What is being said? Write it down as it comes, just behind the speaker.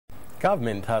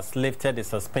Government has lifted the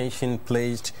suspension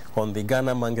placed on the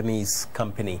Ghana Manganese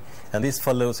company, and this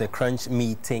follows a crunch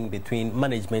meeting between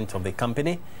management of the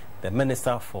company, the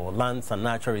Minister for Lands and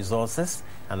Natural Resources,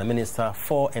 and the Minister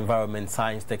for Environment,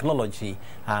 Science, Technology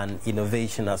and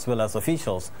Innovation, as well as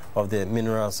officials of the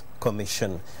Minerals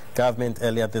Commission. Government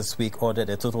earlier this week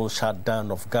ordered a total shutdown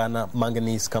of Ghana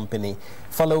Manganese company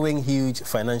following huge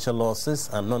financial losses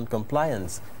and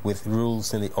non-compliance with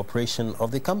rules in the operation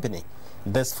of the company.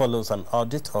 This follows an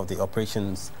audit of the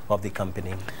operations of the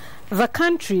company. The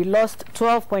country lost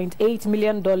 $12.8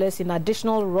 million in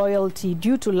additional royalty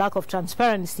due to lack of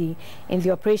transparency in the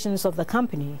operations of the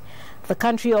company. The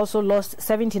country also lost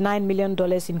 $79 million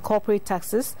in corporate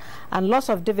taxes, and loss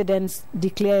of dividends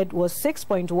declared was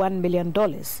 $6.1 million.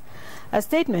 A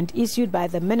statement issued by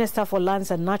the Minister for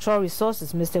Lands and Natural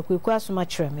Resources, Mr.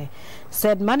 Asuma,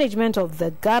 said management of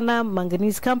the Ghana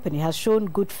Manganese Company has shown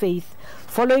good faith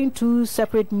following 2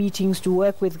 separate meetings to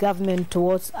work with government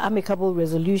towards amicable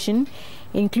resolution,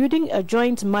 including a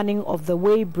joint manning of the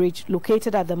Way Bridge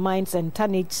located at the mines and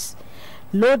tonnage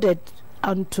loaded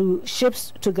onto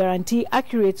ships to guarantee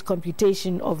accurate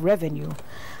computation of revenue.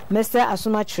 Mr.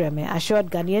 Asuma assured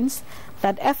Ghanaians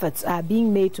that efforts are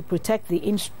being made to protect the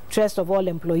interest of all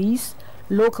employees,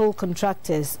 local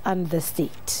contractors and the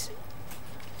state.